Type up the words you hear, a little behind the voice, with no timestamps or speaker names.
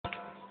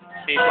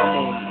paper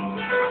moon.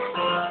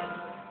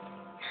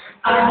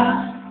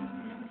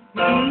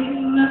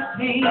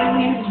 Nothing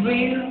is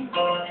real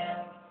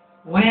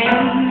when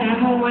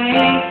I'm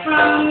away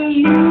from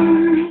you.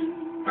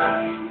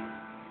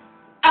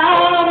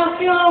 Out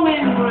of your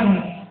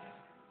embrace,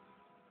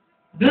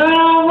 the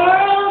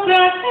world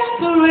are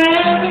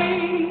temporary,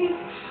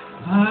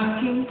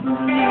 working for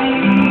me.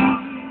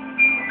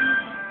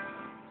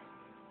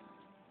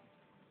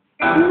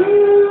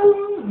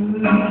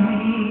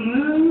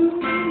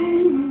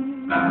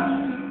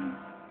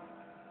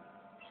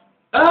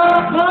 A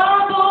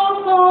bubble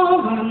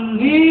for a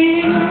minute.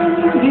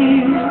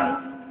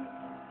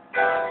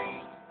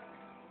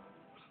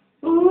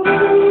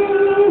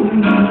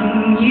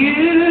 You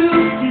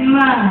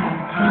smile.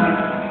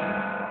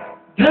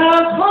 The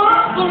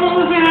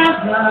bubble has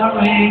a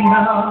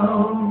rainbow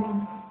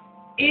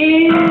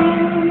in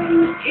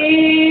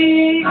it.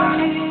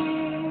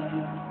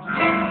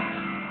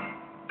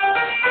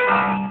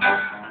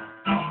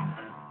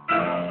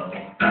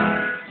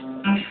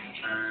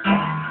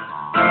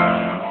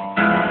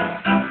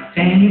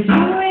 Standing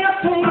only a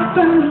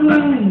paper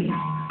moon,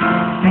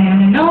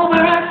 standing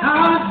over a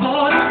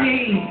cardboard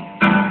sea.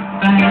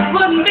 But it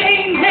wouldn't be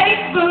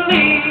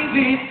make-believe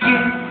if you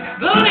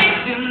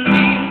believed in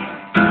me.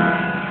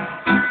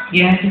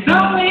 Yes, it's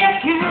only a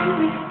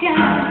canvas sky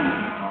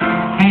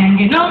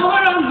hanging over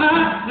a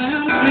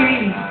muslin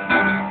tree.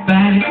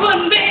 But it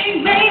wouldn't be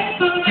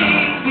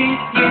make-believe if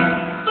you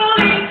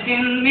believed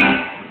in me.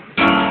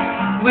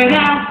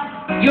 Without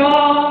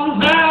your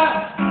love,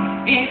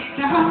 it's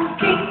a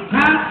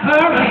honky-tonk.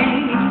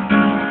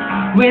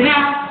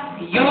 Without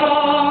your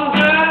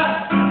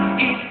love,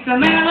 it's a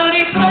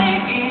melody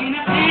played in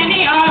a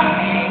penny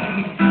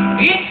arcade.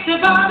 It's a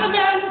bottom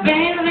and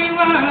barely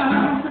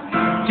world,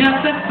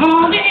 just as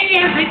phony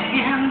as it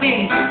can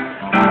be.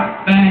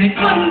 But it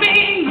wouldn't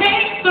be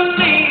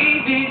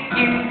make-believe if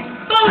you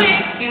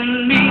believed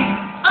in me.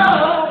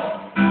 Oh,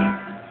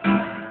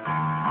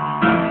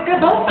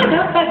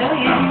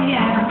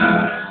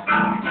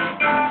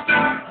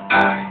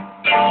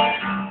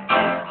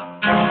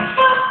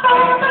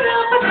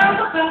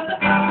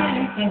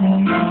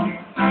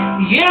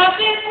 yes,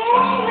 it's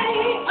only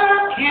a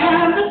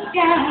canvas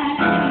sky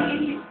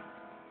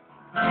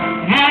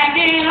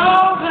hanging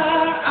over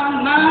a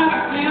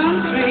muslin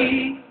tree.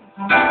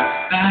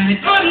 But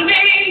it wouldn't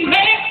be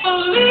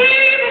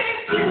make-believe if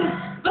you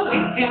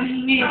believed in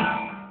me.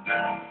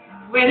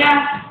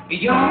 Without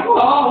your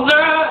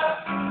love,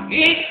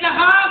 it's a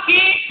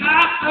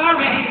honky-tonk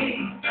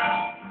parade.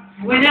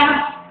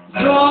 Without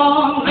your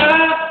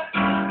love,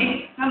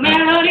 it's a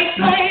melody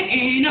played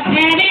in a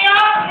penny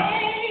arcade.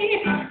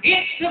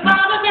 It's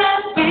about a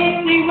best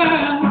family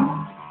world,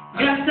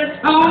 just as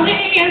phony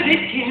as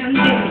it can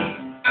be.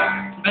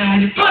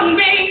 But it wouldn't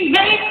be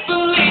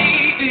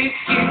make-believe if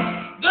you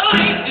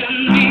believed in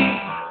me.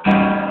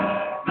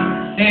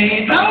 Say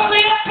it's only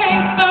a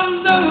paper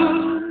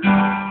moon,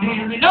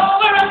 sailing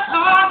over a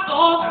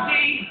cardboard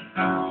sea.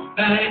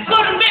 But it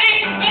wouldn't be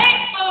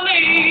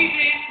make-believe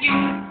if you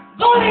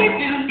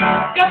believed in me.